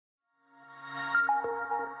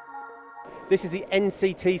This is the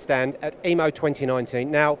NCT stand at EMO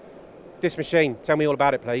 2019. Now, this machine, tell me all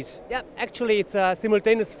about it, please. Yeah, actually it's a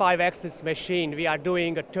simultaneous 5-axis machine. We are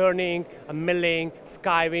doing a turning, a milling,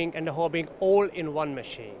 skiving and a hobbing all in one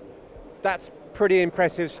machine. That's pretty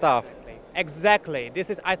impressive stuff. Exactly. This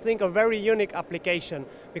is, I think, a very unique application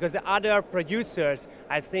because the other producers,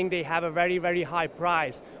 I think they have a very, very high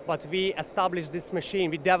price. But we established this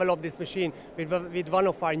machine, we developed this machine with one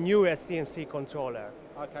of our newest CNC controller.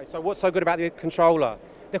 Okay, so what's so good about the controller?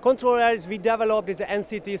 The controllers we developed is the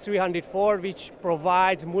NCT 304, which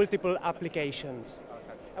provides multiple applications.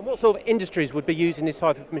 And what sort of industries would be using this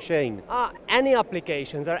type of machine? Any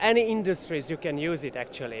applications or any industries you can use it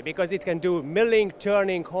actually, because it can do milling,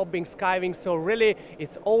 turning, hobbing, skiving, so really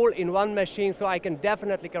it's all in one machine, so I can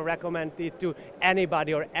definitely recommend it to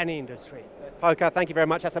anybody or any industry. Pokah, thank you very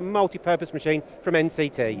much. That's a multi-purpose machine from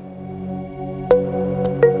NCT.